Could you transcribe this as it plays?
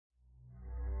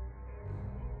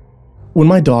When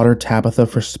my daughter Tabitha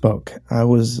first spoke, I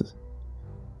was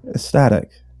ecstatic,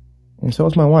 and so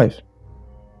was my wife.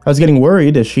 I was getting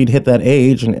worried as she'd hit that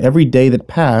age, and every day that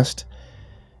passed,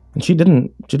 and she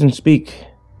didn't speak.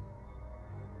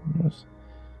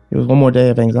 It was one more day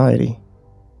of anxiety.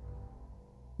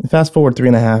 Fast forward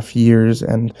 3.5 years,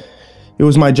 and it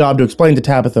was my job to explain to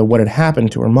Tabitha what had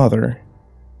happened to her mother.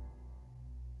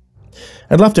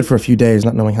 I'd left it for a few days,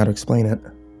 not knowing how to explain it.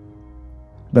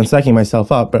 I'd been psyching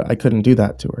myself up, but I couldn't do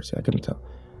that to her. See, I couldn't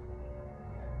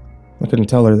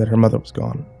tell her that her mother was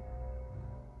gone.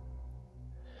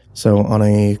 So on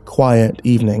a quiet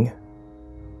evening,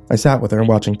 I sat with her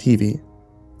watching TV.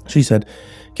 She said,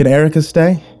 "Can Erica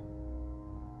stay?"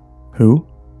 "Who?"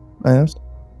 I asked.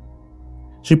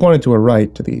 She pointed to her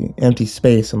right, to the empty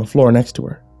space on the floor next to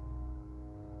her.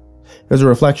 It was a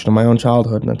reflection of my own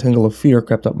childhood, and a tingle of fear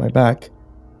crept up my back,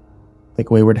 like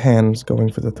wayward hands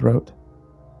going for the throat.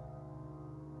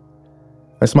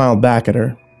 I smiled back at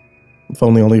her, if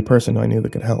only a person I knew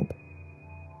that could help.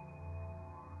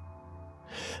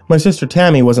 My sister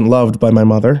Tammy wasn't loved by my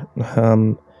mother.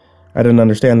 I didn't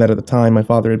understand that at the time. My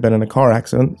father had been in a car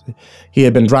accident. He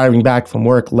had been driving back from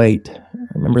work late.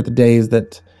 I remember the days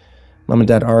that Mom and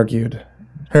Dad argued,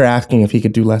 her asking if he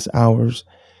could do less hours.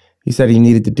 He said he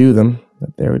needed to do them,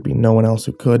 that there would be no one else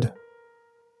who could.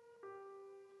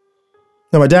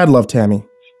 Now, my dad loved Tammy.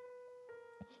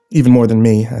 Even more than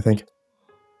me, I think.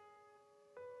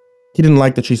 He didn't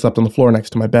like that she slept on the floor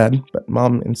next to my bed, but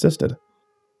Mom insisted.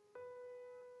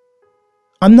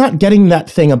 "I'm not getting that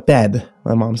thing a bed,"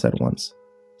 my mom said once,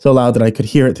 so loud that I could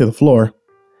hear it through the floor.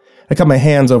 I cut my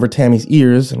hands over Tammy's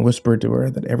ears and whispered to her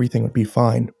that everything would be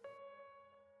fine.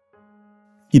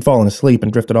 He'd fallen asleep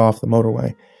and drifted off the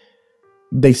motorway.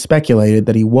 They speculated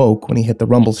that he woke when he hit the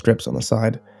rumble strips on the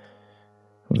side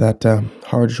of that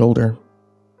hard shoulder.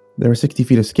 There were 60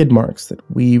 feet of skid marks that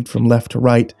weaved from left to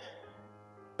right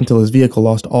until his vehicle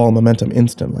lost all momentum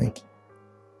instantly.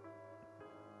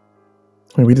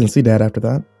 We didn't see Dad after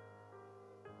that.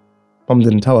 Mom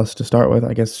didn't tell us to start with.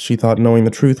 I guess she thought knowing the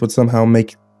truth would somehow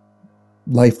make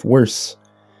life worse.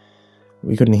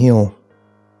 We couldn't heal.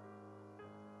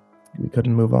 We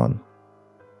couldn't move on.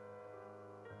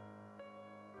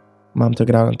 Mom took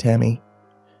it out on Tammy.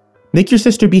 "Make your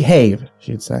sister behave,"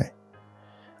 she'd say.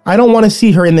 "I don't want to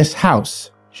see her in this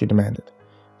house," she demanded.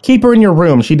 "Keep her in your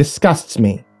room. She disgusts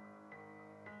me."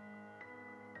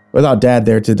 Without Dad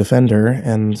there to defend her,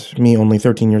 and me only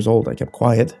 13 years old, I kept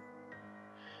quiet.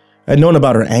 I'd known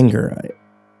about her anger.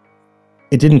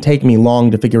 It didn't take me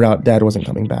long to figure out Dad wasn't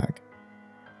coming back.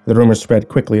 The rumors spread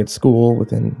quickly at school.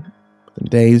 Within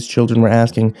days, children were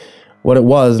asking what it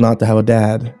was not to have a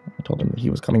dad. I told them that he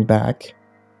was coming back,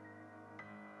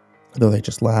 though they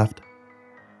just laughed.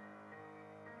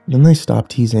 Then they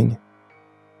stopped teasing,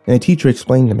 and a teacher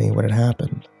explained to me what had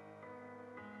happened.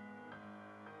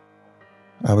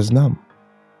 I was numb.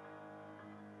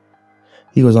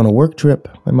 He was on a work trip,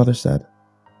 my mother said.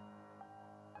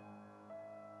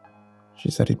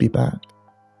 She said he'd be back.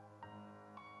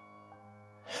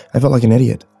 I felt like an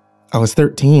idiot. I was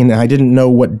 13, and I didn't know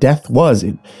what death was.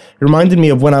 It reminded me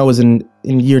of when I was in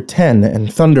year 10,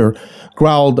 and thunder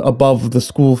growled above the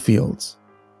school fields.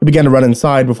 I began to run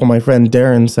inside before my friend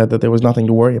Darren said that there was nothing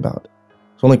to worry about.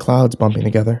 It was only clouds bumping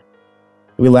together.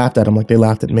 We laughed at him like they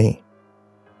laughed at me.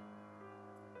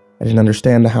 I didn't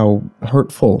understand how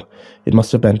hurtful it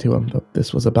must have been to him, but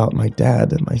this was about my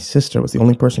dad, and my sister was the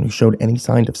only person who showed any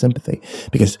sign of sympathy,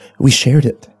 because we shared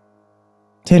it.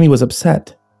 Tammy was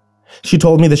upset. She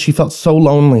told me that she felt so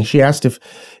lonely. She asked if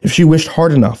she wished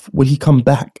hard enough, would he come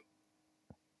back?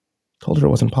 I told her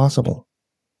it wasn't possible.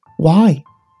 Why?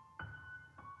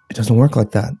 It doesn't work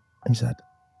like that, I said.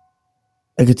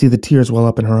 I could see the tears well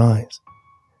up in her eyes.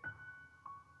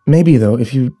 Maybe, though,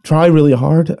 if you try really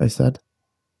hard, I said.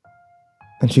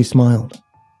 And she smiled.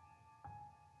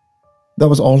 That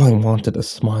was all I wanted, a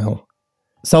smile.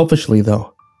 Selfishly,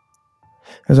 though,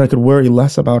 as I could worry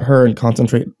less about her and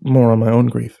concentrate more on my own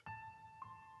grief.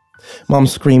 Mom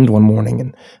screamed one morning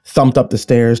and thumped up the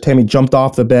stairs. Tammy jumped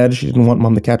off the bed. She didn't want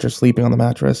Mom to catch her sleeping on the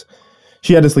mattress.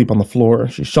 She had to sleep on the floor.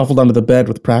 She shuffled under the bed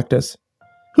with practice.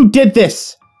 "Who did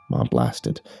this?" Mom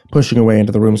blasted, pushing her way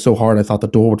into the room so hard I thought the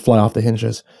door would fly off the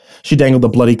hinges. She dangled the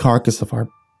bloody carcass of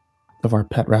our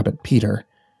pet rabbit, Peter.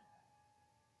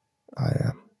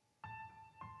 I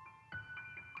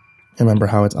remember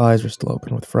how its eyes were still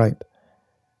open with fright,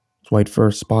 its white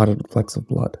fur spotted with flecks of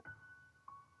blood.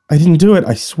 "I didn't do it,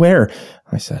 I swear,"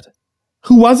 I said.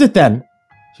 "Who was it then?"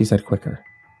 she said quicker.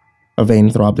 A vein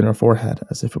throbbed in her forehead,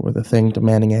 as if it were the thing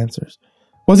demanding answers.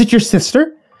 "Was it your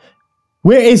sister?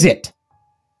 Where is it?"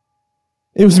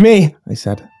 "It was me," I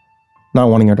said. not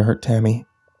wanting her to hurt Tammy.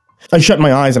 I shut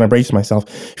my eyes and I braced myself,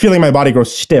 feeling my body grow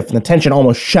stiff and the tension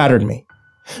almost shattered me.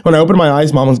 When I opened my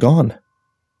eyes, Mom was gone.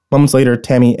 Moments later,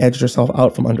 Tammy edged herself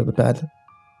out from under the bed,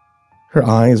 her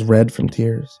eyes red from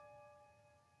tears.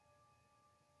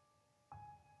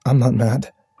 "I'm not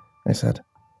mad," I said,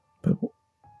 "but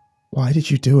why did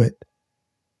you do it?"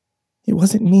 "It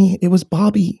wasn't me, it was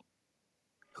Bobby."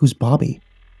 "Who's Bobby?"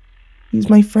 "He's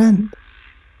my friend."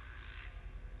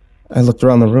 I looked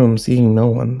around the room, seeing no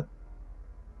one.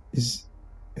 Is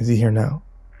he here now?"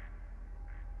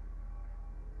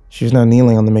 She was now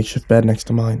kneeling on the makeshift bed next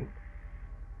to mine.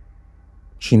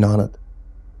 She nodded.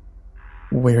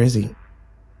 "Where is he?"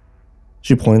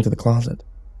 She pointed to the closet.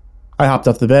 I hopped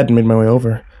off the bed and made my way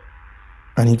over.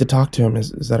 "I need to talk to him.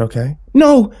 Is that okay?"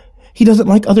 "No! He doesn't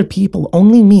like other people,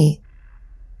 only me."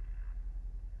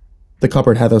 The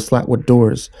cupboard had those slatwood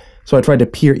doors, so I tried to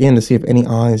peer in to see if any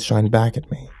eyes shined back at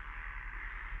me.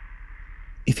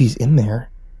 "If he's in there,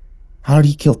 how did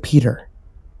he kill Peter?"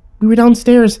 "We were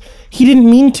downstairs. He didn't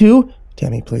mean to,"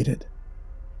 Tammy pleaded.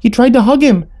 "He tried to hug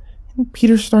him, and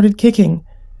Peter started kicking.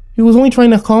 He was only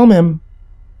trying to calm him."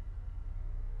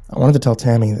 I wanted to tell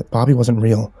Tammy that Bobby wasn't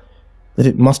real, that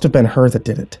it must have been her that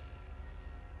did it.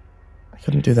 I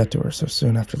couldn't do that to her so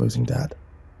soon after losing Dad.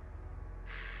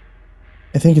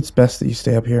 "I think it's best that you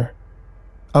stay up here.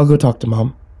 I'll go talk to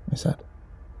Mom," I said.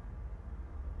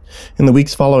 In the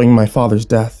weeks following my father's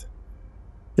death,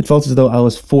 it felt as though I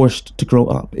was forced to grow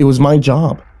up. It was my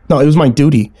job. No, it was my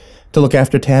duty to look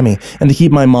after Tammy and to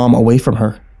keep my mom away from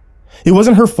her. It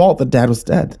wasn't her fault that Dad was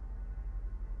dead.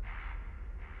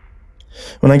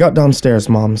 When I got downstairs,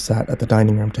 Mom sat at the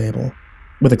dining room table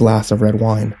with a glass of red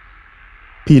wine.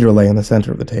 Peter lay in the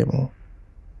center of the table.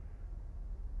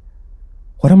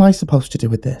 "What am I supposed to do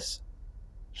with this?"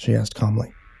 she asked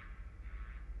calmly.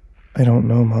 "I don't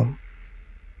know, Mom."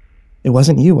 "It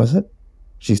wasn't you, was it?"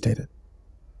 she stated.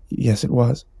 "Yes, it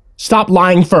was." "Stop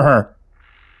lying for her!"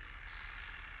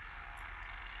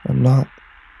 "I'm not."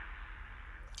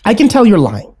 "I can tell you're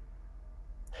lying.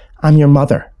 I'm your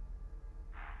mother."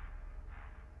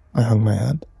 I hung my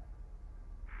head.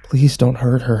 "Please don't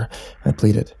hurt her," I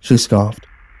pleaded. She scoffed.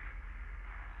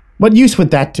 "What use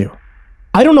would that do?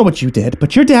 I don't know what you did,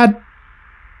 but your dad..."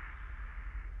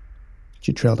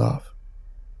 She trailed off.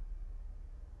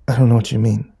 "I don't know what you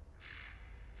mean."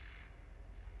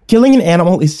 "Killing an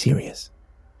animal is serious.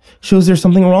 Shows there's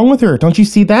something wrong with her. Don't you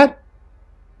see that?"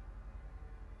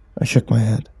 I shook my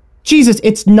head. "Jesus,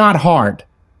 it's not hard."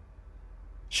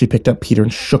 She picked up Peter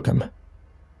and shook him.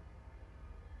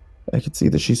 I could see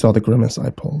that she saw the grimace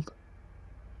I pulled.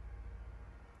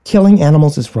 "Killing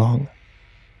animals is wrong."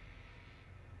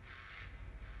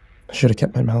 I should have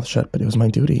kept my mouth shut, but it was my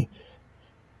duty.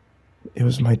 It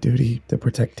was my duty to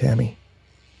protect Tammy.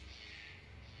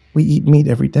 We eat meat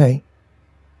every day.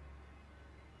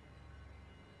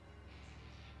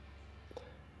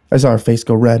 I saw her face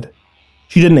go red.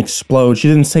 She didn't explode. She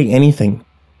didn't say anything.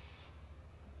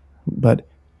 "But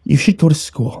you should go to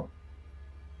school."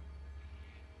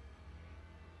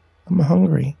 "I'm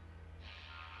hungry."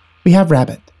 "We have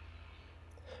rabbit.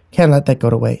 Can't let that go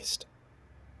to waste."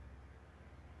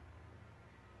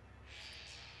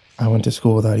 I went to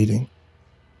school without eating.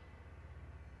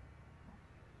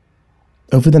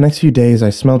 Over the next few days,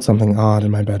 I smelled something odd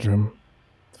in my bedroom.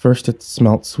 First, it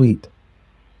smelled sweet.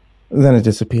 Then it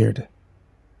disappeared.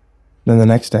 Then the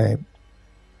next day,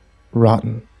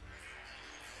 rotten.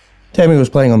 Tammy was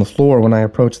playing on the floor when I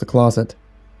approached the closet.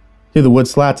 Through the wood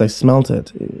slats, I smelt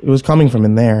it. It was coming from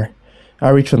in there. I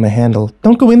reached for the handle.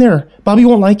 "Don't go in there. Bobby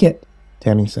won't like it,"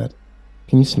 Tammy said.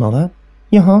 "Can you smell that?"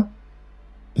 "Yeah."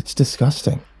 "It's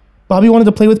disgusting." "Bobby wanted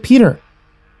to play with Peter."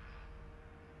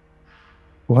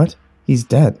 "What? He's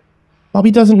dead."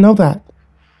 "Bobby doesn't know that."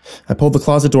 I pulled the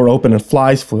closet door open and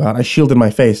flies flew out. I shielded my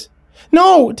face.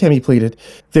 "No," Tammy pleaded.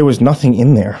 There was nothing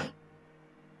in there,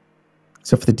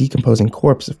 except for the decomposing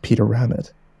corpse of Peter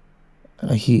Rabbit.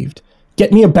 I heaved.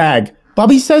 "Get me a bag.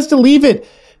 Bobby says to leave it.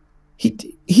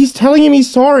 He's telling him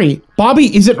he's sorry.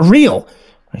 Bobby isn't real,"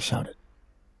 I shouted.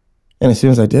 And as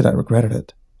soon as I did, I regretted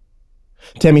it.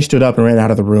 Tammy stood up and ran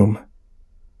out of the room.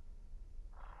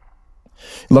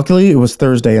 Luckily, it was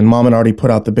Thursday, and Mom had already put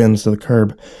out the bins to the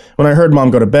curb. When I heard Mom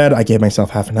go to bed, I gave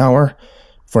myself half an hour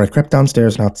before I crept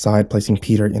downstairs and outside, placing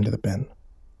Peter into the bin.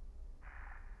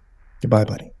 "Goodbye,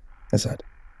 buddy," I said.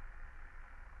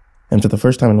 And for the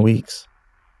first time in weeks,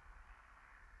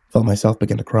 I felt myself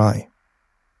begin to cry.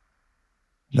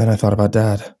 Then I thought about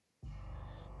Dad,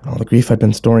 and all the grief I'd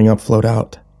been storing up flowed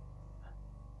out.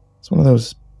 It's one of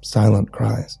those silent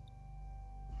cries,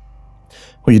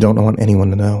 where you don't want anyone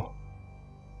to know.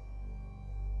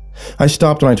 I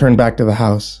stopped when I turned back to the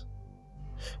house.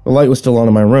 The light was still on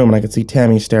in my room, and I could see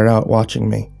Tammy stare out, watching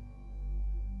me.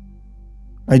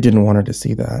 I didn't want her to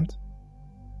see that.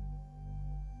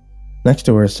 Next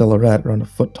to her, a silhouette around a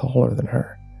foot taller than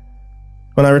her.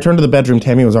 When I returned to the bedroom,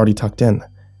 Tammy was already tucked in.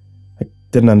 I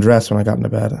didn't undress when I got into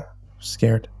bed. I was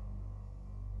scared.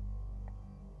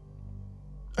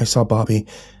 I saw Bobby,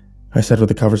 I said with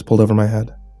the covers pulled over my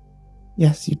head.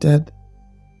 Yes, you did,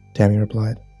 Tammy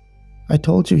replied. I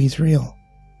told you he's real.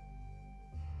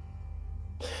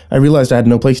 I realized I had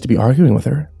no place to be arguing with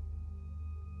her.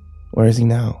 Where is he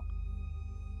now?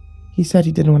 He said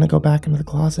he didn't want to go back into the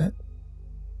closet.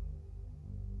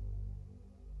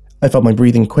 I felt my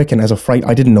breathing quicken as a fright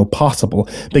I didn't know possible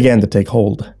began to take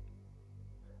hold.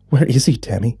 Where is he,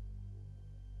 Tammy?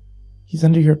 He's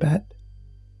under your bed.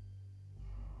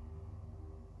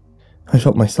 I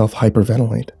felt myself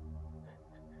hyperventilate.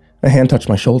 A hand touched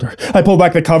my shoulder. I pulled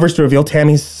back the covers to reveal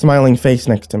Tammy's smiling face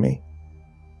next to me.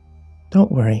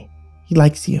 Don't worry, he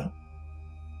likes you.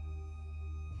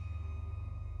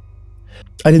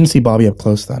 I didn't see Bobby up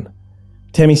close then.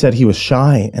 Tammy said he was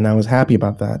shy, and I was happy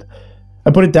about that.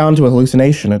 I put it down to a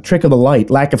hallucination, a trick of the light,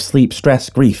 lack of sleep, stress,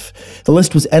 grief. The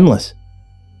list was endless.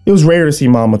 It was rare to see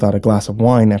Mom without a glass of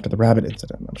wine after the rabbit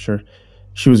incident. I'm sure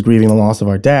she was grieving the loss of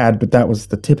our dad, but that was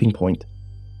the tipping point.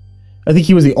 I think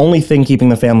he was the only thing keeping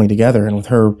the family together, and with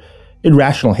her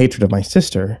irrational hatred of my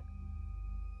sister,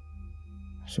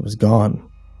 she was gone.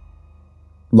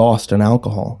 Lost in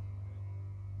alcohol.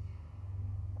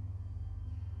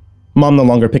 Mom no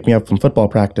longer picked me up from football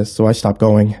practice, so I stopped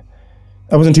going.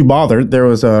 I wasn't too bothered. There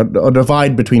was a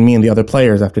divide between me and the other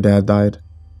players after Dad died.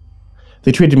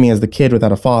 They treated me as the kid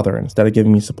without a father, and instead of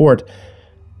giving me support,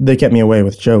 they kept me away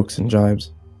with jokes and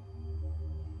jibes.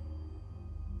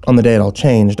 On the day it all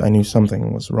changed, I knew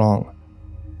something was wrong.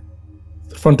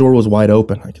 The front door was wide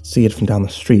open. I could see it from down the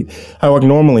street. I walked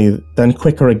normally, then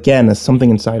quicker again as something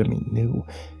inside of me knew.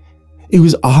 It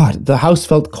was odd. The house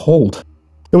felt cold.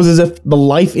 It was as if the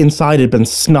life inside had been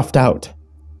snuffed out.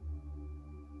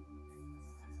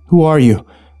 Who are you?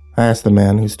 I asked the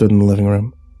man who stood in the living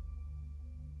room.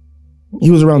 He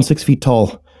was around 6 feet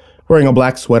tall, wearing a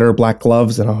black sweater, black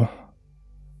gloves, and a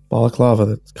balaclava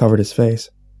that covered his face.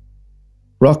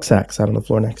 Rucksack sat on the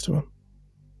floor next to him.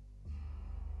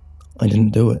 I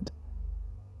didn't do it,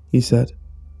 he said,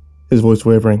 his voice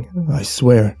wavering. I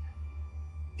swear.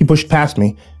 He pushed past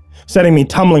me, setting me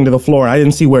tumbling to the floor. I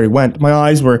didn't see where he went. My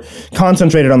eyes were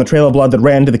concentrated on the trail of blood that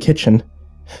ran to the kitchen.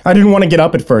 I didn't want to get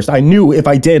up at first. I knew if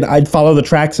I did, I'd follow the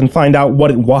tracks and find out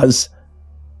what it was.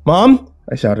 Mom?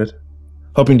 I shouted,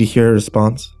 hoping to hear a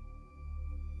response.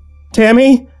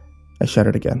 Tammy? I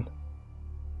shouted again.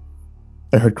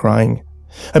 I heard crying.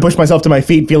 I pushed myself to my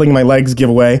feet, feeling my legs give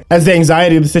way. As the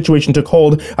anxiety of the situation took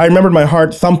hold, I remembered my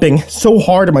heart thumping so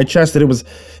hard in my chest that it was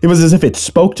as if it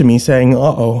spoke to me, saying,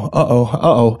 uh-oh, uh-oh,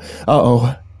 uh-oh,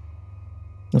 uh-oh.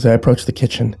 As I approached the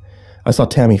kitchen, I saw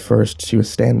Tammy first. She was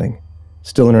standing,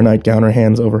 still in her nightgown, her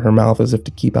hands over her mouth as if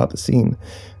to keep out the scene.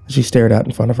 She stared out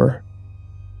in front of her.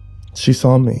 She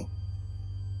saw me.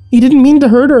 He didn't mean to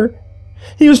hurt her.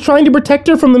 He was trying to protect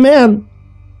her from the man.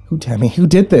 Who, Tammy? Who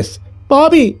did this?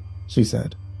 Bobby, she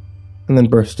said, and then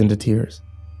burst into tears.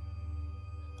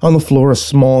 On the floor, a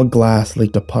small glass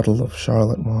leaked a puddle of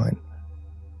Charlotte wine,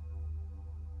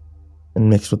 and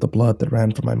mixed with the blood that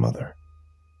ran from my mother.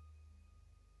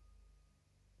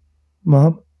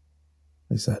 Mom,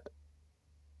 I said,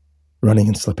 running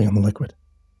and slipping on the liquid.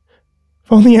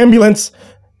 Phone the ambulance!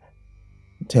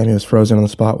 Tammy was frozen on the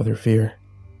spot with her fear.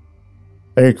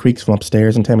 I heard creaks from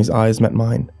upstairs, and Tammy's eyes met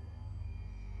mine.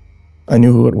 I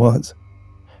knew who it was.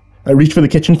 I reached for the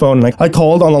kitchen phone, and I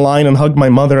called on the line and hugged my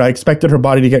mother. I expected her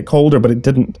body to get colder, but it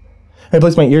didn't. I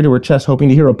placed my ear to her chest, hoping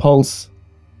to hear a pulse.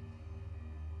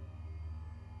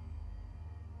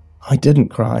 I didn't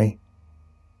cry.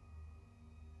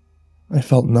 I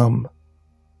felt numb.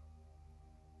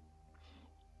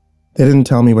 They didn't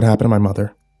tell me what happened to my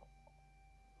mother.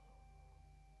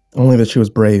 Only that she was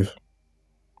brave.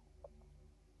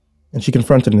 And she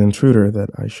confronted an intruder that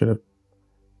I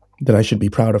should be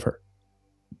proud of her.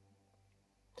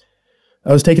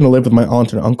 I was taken to live with my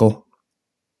aunt and uncle.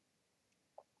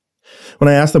 When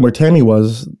I asked them where Tammy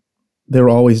was, they were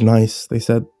always nice. They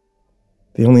said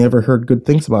they only ever heard good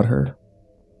things about her.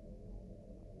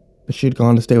 But she had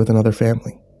gone to stay with another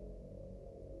family.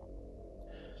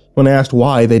 When I asked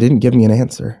why, they didn't give me an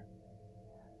answer.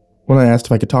 When I asked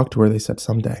if I could talk to her, they said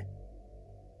someday.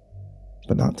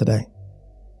 But not today.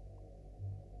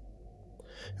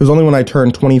 It was only when I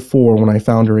turned 24 when I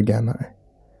found her again. I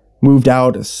moved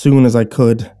out as soon as I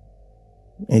could,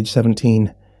 age 17.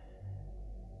 It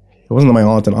wasn't that my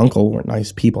aunt and uncle weren't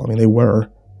nice people. I mean, they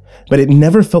were. But it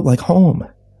never felt like home.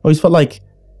 always felt like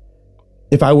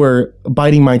if I were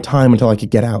biding my time until I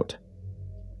could get out.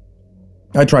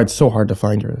 I tried so hard to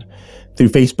find her, through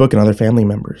Facebook and other family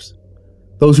members.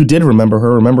 Those who did remember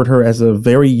her remembered her as a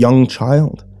very young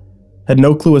child, had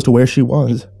no clue as to where she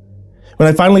was. When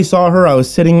I finally saw her, I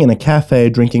was sitting in a cafe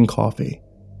drinking coffee.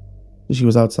 She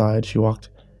was outside. She walked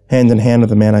hand in hand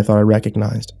with a man I thought I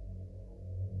recognized.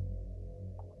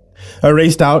 I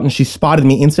raced out and she spotted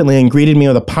me instantly and greeted me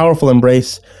with a powerful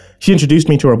embrace. She introduced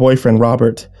me to her boyfriend,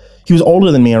 Robert. He was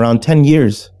older than me, around 10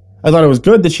 years. I thought it was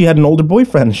good that she had an older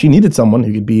boyfriend. She needed someone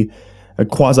who could be a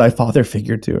quasi-father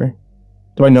figure to her.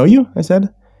 "Do I know you?" I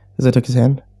said, as I took his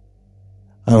hand.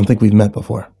 "I don't think we've met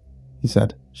before," he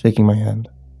said, shaking my hand.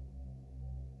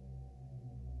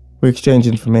 We exchanged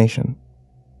information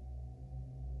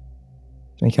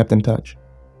and kept in touch.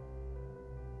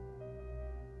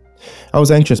 I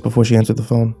was anxious before she answered the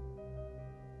phone.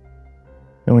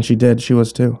 And when she did, she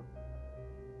was too.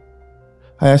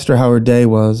 I asked her how her day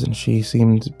was, and she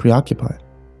seemed preoccupied.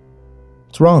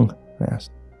 "What's wrong?" I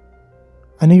asked.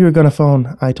 "I knew you were going to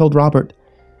phone. I told Robert.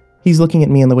 He's looking at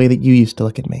me in the way that you used to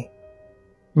look at me.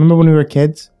 Remember when we were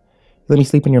kids? You let me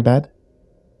sleep in your bed?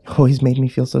 You always made me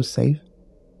feel so safe."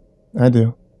 "I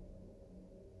do."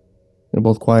 We were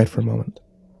both quiet for a moment.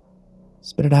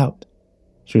 "Spit it out,"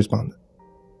 she responded.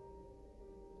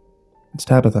 "It's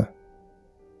Tabitha."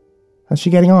 "How's she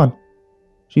getting on?"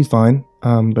 "She's fine,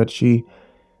 but she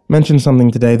mentioned something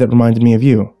today that reminded me of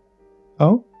you."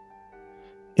 "Oh?"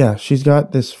 "Yeah, she's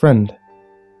got this friend."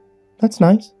 "That's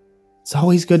nice. It's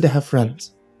always good to have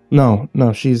friends." No,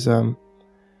 she's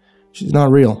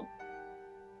not real."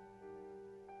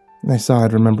 I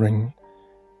sighed, remembering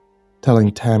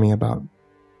telling Tammy about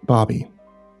Bobby.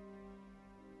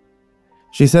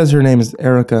 "She says her name is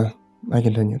Erica," I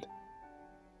continued.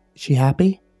 "Is she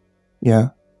happy?" "Yeah."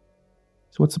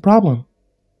 "So what's the problem?"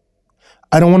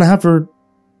 "I don't want to have her,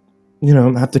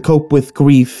 have to cope with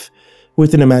grief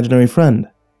with an imaginary friend."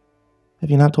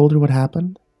 "Have you not told her what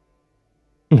happened?"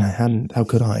 "I hadn't. How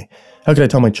could I? How could I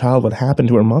tell my child what happened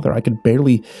to her mother? I could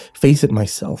barely face it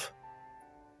myself."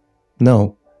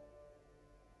 "No."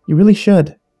 "You really should.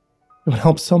 It would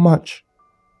help so much."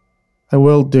 "I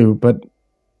will do, but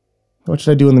what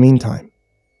should I do in the meantime?"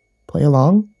 "Play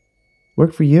along?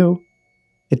 Work for you."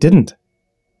 "It didn't.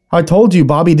 I told you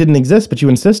Bobby didn't exist, but you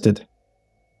insisted."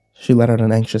 She let out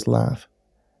an anxious laugh.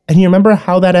 "And you remember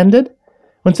how that ended?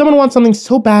 When someone wants something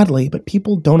so badly, but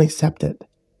people don't accept it.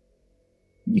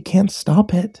 You can't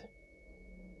stop it.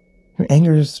 Your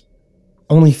anger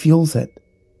only fuels it.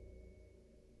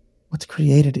 What's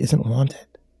created isn't wanted."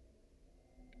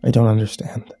 "I don't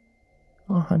understand."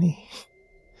 "Oh, honey,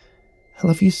 I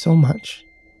love you so much.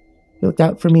 You looked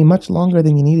out for me much longer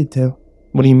than you needed to."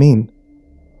 "What do you mean?"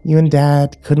 "You and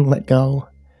Dad couldn't let go.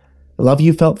 The love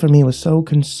you felt for me was so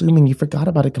consuming you forgot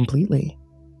about it completely.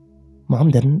 Mom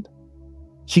didn't.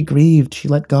 She grieved, she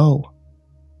let go.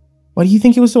 Why do you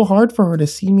think it was so hard for her to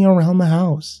see me around the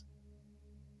house?"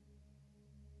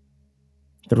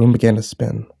 The room began to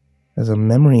spin, as a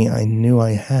memory I knew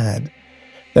I had,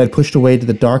 that had pushed away to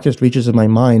the darkest reaches of my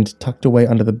mind, tucked away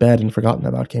under the bed and forgotten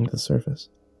about, came to the surface.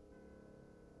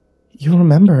 "You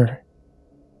remember,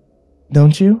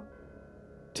 don't you?"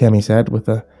 Tammy said, with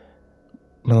a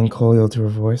melancholia to her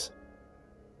voice.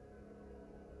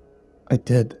 "I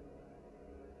did.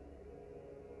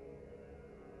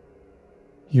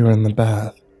 You were in the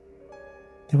bath.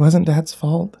 It wasn't Dad's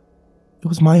fault. It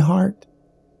was my heart."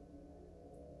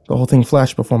 The whole thing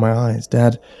flashed before my eyes.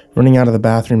 Dad running out of the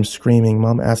bathroom screaming,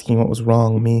 Mom asking what was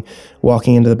wrong, me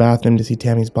walking into the bathroom to see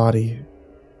Tammy's body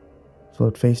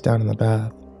float face down in the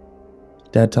bath.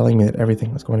 Dad telling me that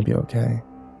everything was going to be okay.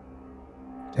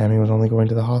 Tammy was only going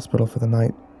to the hospital for the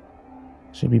night.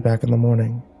 She'd be back in the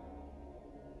morning.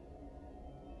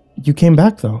 "You came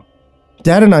back, though.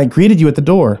 Dad and I greeted you at the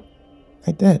door."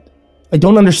 "I did. I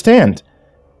don't understand.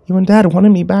 You and Dad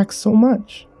wanted me back so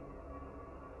much."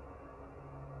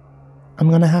 "I'm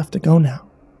gonna have to go now."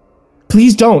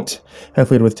 "Please don't," I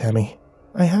pleaded with Tammy.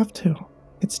 "I have to.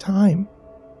 It's time."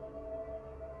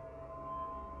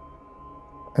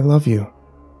 "I love you."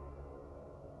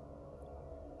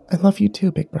 "I love you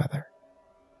too, big brother."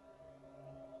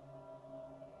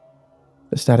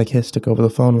 The static hiss took over the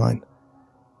phone line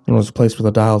and was replaced with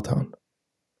a dial tone.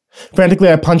 Frantically,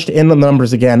 I punched in the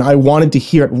numbers again. I wanted to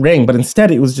hear it ring, but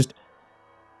instead I was just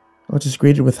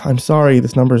greeted with, "I'm sorry,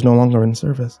 this number is no longer in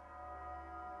service."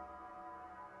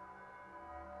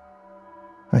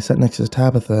 I sat next to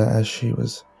Tabitha as she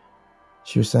was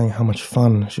saying how much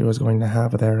fun she was going to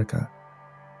have with Erica.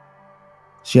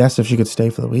 She asked if she could stay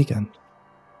for the weekend.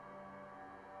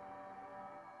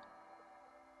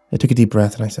 I took a deep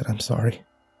breath and I said, "I'm sorry.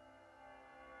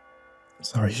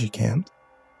 Sorry she can't.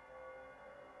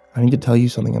 I need to tell you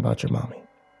something about your mommy.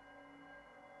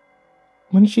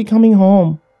 When's she coming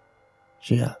home?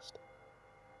 She asked.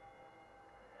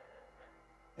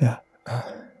 Yeah.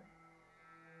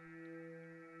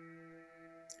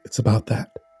 It's about that.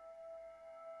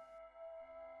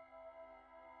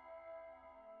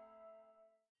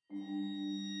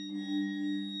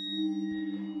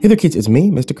 Hey there kids, it's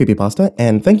me, Mrcreepypasta,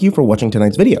 and thank you for watching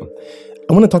tonight's video.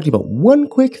 I want to talk to you about one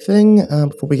quick thing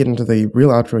before we get into the real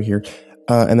outro here,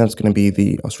 and that's going to be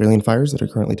the Australian fires that are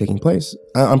currently taking place.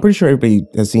 I'm pretty sure everybody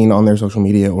has seen on their social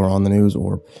media or on the news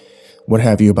or what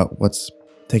have you about what's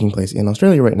taking place in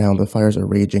Australia right now. The fires are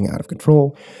raging out of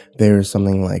control. There's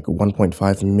something like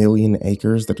 1.5 million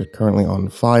acres that are currently on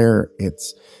fire.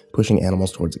 It's pushing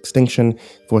animals towards extinction,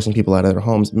 forcing people out of their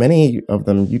homes. Many of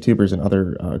them YouTubers and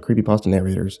other creepypasta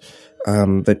narrators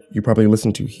that you probably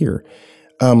listen to here.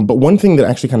 But one thing that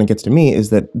actually kind of gets to me is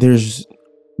that there's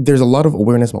a lot of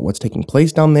awareness about what's taking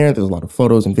place down there. There's a lot of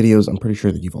photos and videos I'm pretty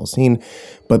sure that you've all seen,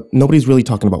 but nobody's really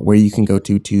talking about where you can go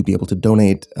to be able to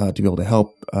donate, to be able to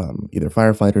help either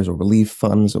firefighters or relief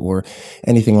funds or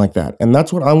anything like that. And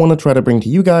that's what I want to try to bring to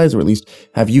you guys, or at least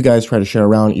have you guys try to share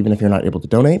around, even if you're not able to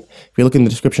donate. If you look in the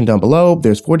description down below,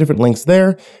 there's 4 different links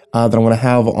there that I'm going to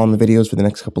have on the videos for the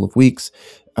next couple of weeks.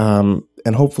 And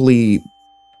hopefully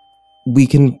we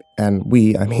can, and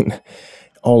I mean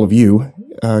all of you,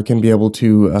 can be able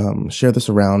to share this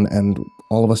around, and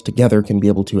all of us together can be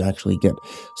able to actually get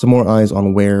some more eyes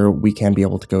on where we can be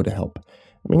able to go to help.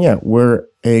 I mean, yeah, we're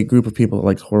a group of people that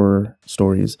likes horror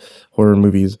stories, horror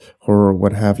movies, horror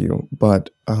what have you,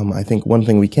 but I think one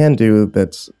thing we can do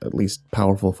that's at least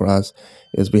powerful for us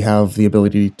is we have the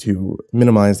ability to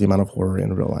minimize the amount of horror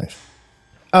in real life.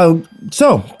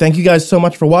 So, thank you guys so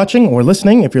much for watching or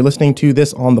listening. If you're listening to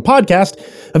this on the podcast,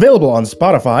 available on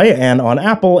Spotify and on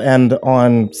Apple and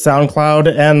on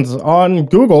SoundCloud and on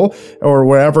Google or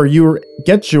wherever you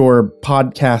get your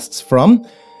podcasts from.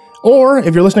 Or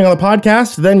if you're listening on the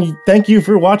podcast, then thank you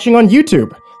for watching on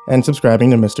YouTube and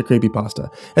subscribing to Mrcreepypasta.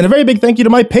 And a very big thank you to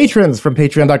my patrons from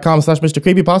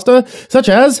patreon.com/Mrcreepypasta, such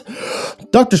as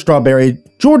Dr. Strawberry,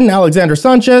 Jordan Alexander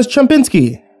Sanchez,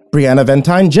 Chompski, Brianna Van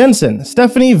Tine-Janzen,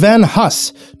 Stephanie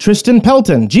VanHuss, Tristain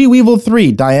Pelton, G Weevil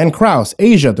 3, Diane Kraus,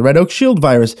 Asia,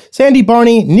 TheRedOakShieldVirus, Sindee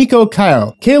Barney, Nico,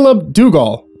 kaeo, Kaleb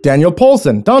Dougal, Daniel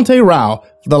Poulsen, Dante Rowe,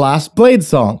 The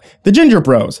Lastbladesong,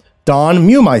 TheGingerBroz, Don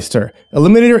Meulmeester,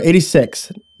 Eliminator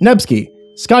 86, Nebsky,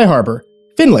 Sky Harbor,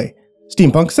 Finley,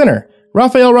 SteampunkSinner,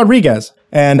 Raphael Rodriguez,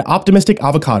 and Optimistic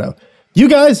Avocado. You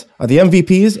guys are the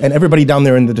MVPs, and everybody down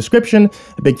there in the description,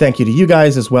 a big thank you to you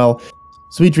guys as well.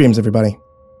 Sweet dreams, everybody.